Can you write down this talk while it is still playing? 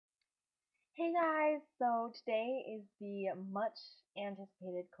Hey guys, so today is the much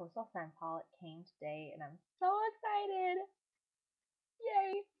anticipated Coastal Scents haul. It came today and I'm so excited!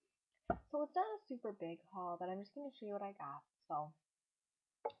 Yay! So it's not a super big haul, but I'm just going to show you what I got. So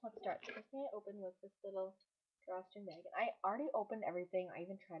let's start. The first thing I opened was this little drawstring bag. And I already opened everything. I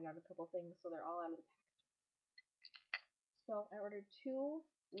even tried out a couple things, so they're all out of the pack. So I ordered 2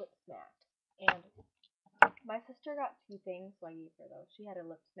 lip smacks. And my sister got 2 things, so I gave her those. She had a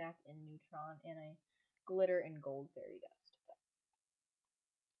lip smack in Neutron and a glitter and gold fairy dust.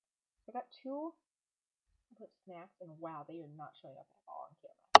 I got 2 lip smacks, and wow, they are not showing up at all on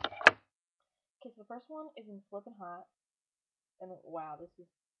camera. Okay, so the first one is in Flippin' Hot, and wow, this is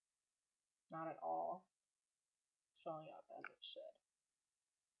not at all showing up as it should.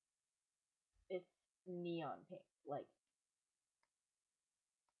 It's neon pink, like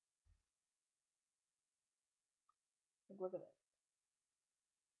look at it.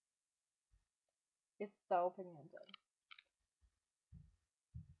 It's so pigmented.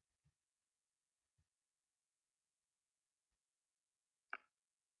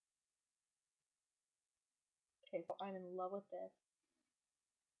 Okay, so I'm in love with this.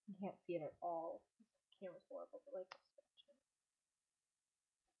 You can't see it at all. This camera's horrible, but like,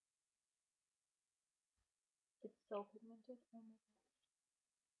 it's so pigmented. Oh my god.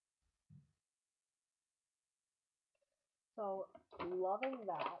 So, loving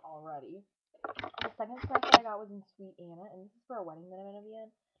that already. The second snack that I got was in Sweet Anna, and this is for a wedding that I'm gonna be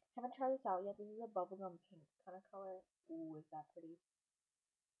in. Haven't tried this out yet. This is a bubblegum pink kind of color. Ooh, is that pretty?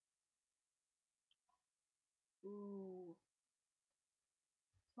 Ooh.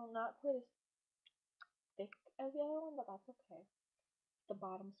 So not quite as thick as the other one, but that's okay. The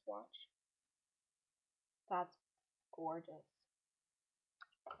bottom swatch. That's gorgeous.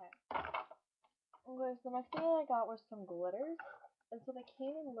 Okay. Okay, so the next thing I got was some glitters. And so they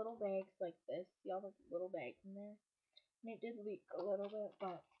came in little bags like this. See all the little bags in there? And it did leak a little bit,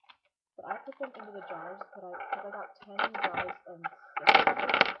 but I put them into the jars, because I got 10 jars and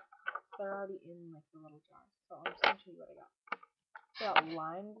 6. They're already in like the little jars. So I'm just gonna show you what I got. I got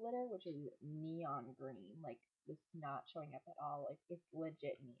lime glitter, which is neon green. Like, it's not showing up at all. Like, it's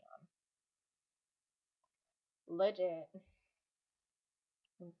legit neon. Legit.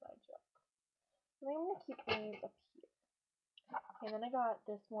 Inside joke. So I'm gonna keep these up here. And then I got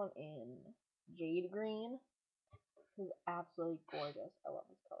this one in jade green. This is absolutely gorgeous. I love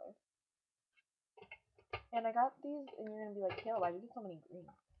this color. And I got these, and you're gonna be like, Kayla, why'd you get so many green?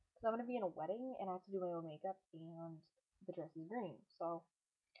 Because I'm gonna be in a wedding, and I have to do my own makeup, and the dress is green. So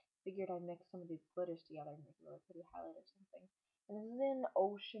figured I'd mix some of these glitters together and make a really pretty highlight or something. And this is in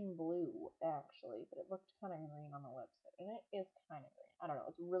ocean blue, actually, but it looked kind of green on the website, and it is kind of green. I don't know,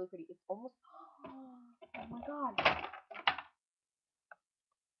 it's really pretty. It's almost, oh my god.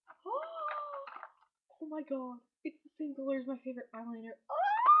 Oh my god, it's the same color as my favorite eyeliner.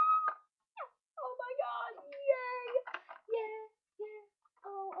 Oh my god, yay! Yeah, yeah.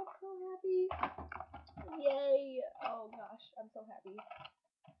 Oh, I'm so happy. Yay! Oh gosh, I'm so happy.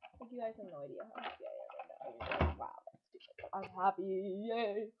 Like, you guys have no idea how happy I am right now. You're like, wow, that's stupid. I'm happy.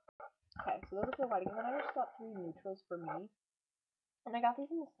 Yay. Okay, so those are for wedding. And then I just got 3 neutrals for me. And I got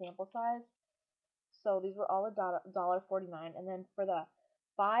these in the sample size. So these were all $1.49. And then for the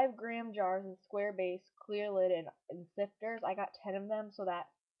 5-gram jars and square base, clear lid, and sifters, I got 10 of them. So that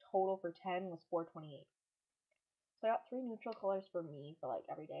total for 10 was $4.28. So I got 3 neutral colors for me for like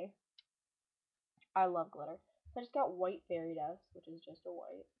every day. I love glitter. So I just got white fairy dust, which is just a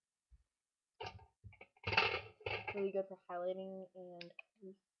white. Really good for highlighting and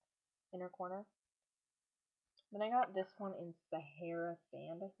inner corner. Then I got this one in Sahara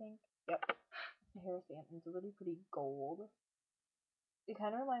Sand, I think. Yep, Sahara Sand. And it's really pretty gold. It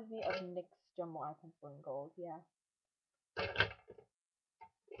kind of reminds me of NYX Jumbo Eye Pencil in gold, yeah.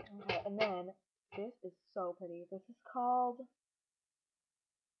 Okay, and then this is so pretty. This is called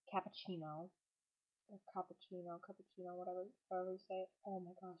Cappuccino. Or Cappuccino, whatever you say it. Oh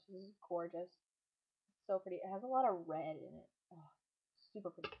my gosh, this is gorgeous. It's so pretty. It has a lot of red in it. Oh, super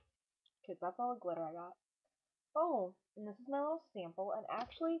pretty. Okay, that's all the glitter I got. Oh, and this is my little sample, and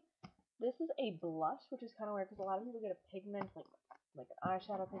actually, this is a blush, which is kind of weird, because a lot of people get a pigment, like an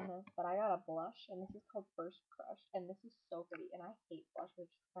eyeshadow pigment, but I got a blush, and this is called First Crush, and this is so pretty, and I hate blush, which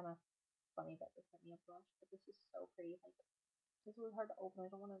is kind of funny that they sent me a blush, but this is so pretty. Like, this is really hard to open.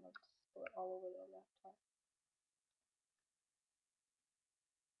 I don't want to, like, spill it all over the laptop.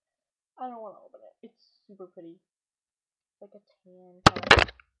 I don't want to open it. It's super pretty. It's like a tan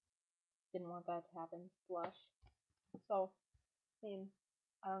color. Didn't want that to happen. Blush. So, I mean,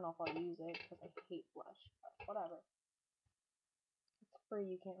 I don't know if I'll use it because I hate blush, but whatever. It's free,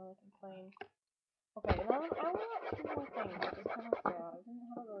 you can't really complain. Okay, and then I only got 2 more things, which is kind of sad. I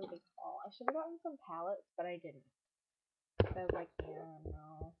didn't have a really big haul. I should have gotten some palettes, but I didn't. I was like, yeah,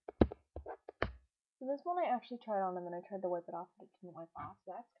 no. So this one I actually tried on, and then I tried to wipe it off, but it didn't wipe off.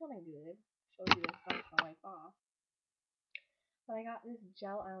 So that's kind of good. Shows you it's not gonna wipe off. But I got this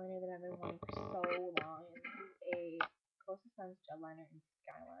gel eyeliner that I've been wanting for so long, and this is a Closest Friends gel liner in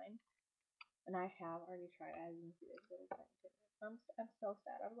Skyline. And I have already tried it. As you can see, there's little tiny bit. I'm so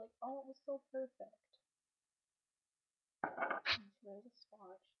sad. I was like, oh, it was so perfect. So there's a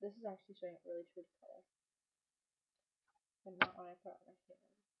swatch. This is actually showing it really true to color, but not when I put it on my hand.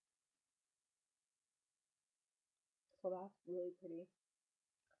 So that's really pretty.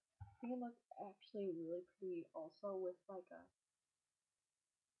 I think it looks actually really pretty also with like a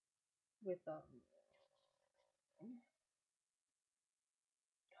with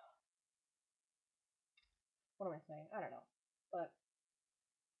what am I saying? I don't know. But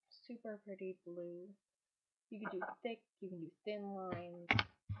super pretty blue. You can do thick, you can do thin lines,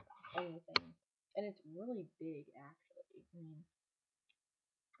 anything. And it's really big actually. I mean,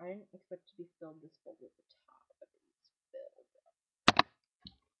 I didn't expect to be filled this full with the top, but it's filled.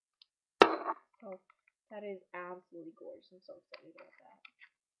 So that is absolutely gorgeous. I'm so excited about that.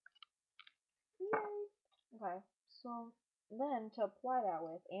 Yay! Okay, so then to apply that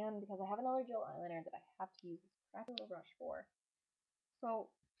with, and because I have another gel eyeliner that I have to use this crappy little brush for, so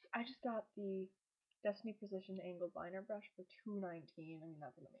I just got the Destiny Precision Angled Liner Brush for $2.19. I mean,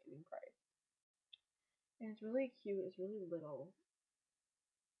 that's an amazing price. And it's really cute. It's really little.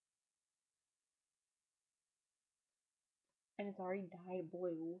 And it's already dyed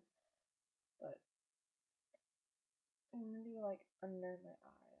blue. But I'm gonna do like under my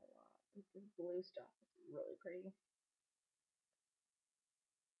eye a lot with this blue stuff. It's really pretty.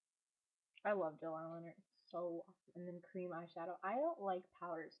 I love gel eyeliner. It's so awesome. And then cream eyeshadow. I don't like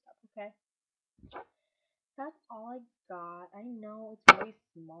powder stuff, okay? That's all I got. I know it's really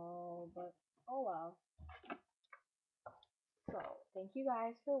small, but oh well. So, thank you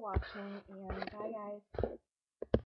guys for watching, and bye guys.